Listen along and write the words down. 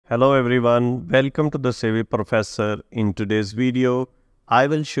Hello everyone, welcome to the Savvy Professor. In today's video, I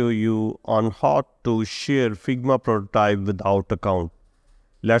will show you on how to share Figma prototype without account.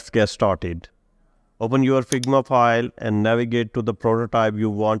 Let's get started. Open your Figma file and navigate to the prototype you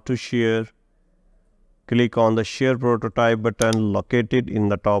want to share. Click on the Share Prototype button located in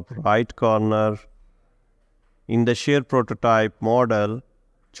the top right corner. In the Share Prototype model,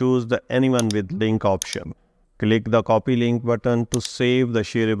 choose the Anyone with Link option. Click the Copy Link button to save the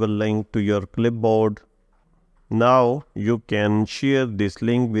shareable link to your clipboard. Now you can share this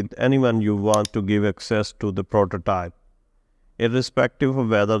link with anyone you want to give access to the prototype, irrespective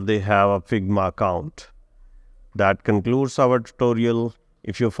of whether they have a Figma account. That concludes our tutorial.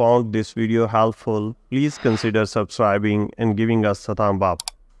 If you found this video helpful, please consider subscribing and giving us a thumb up.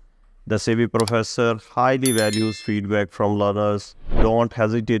 The Savvy Professor highly values feedback from learners. Don't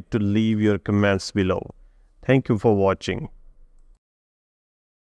hesitate to leave your comments below. Thank you for watching.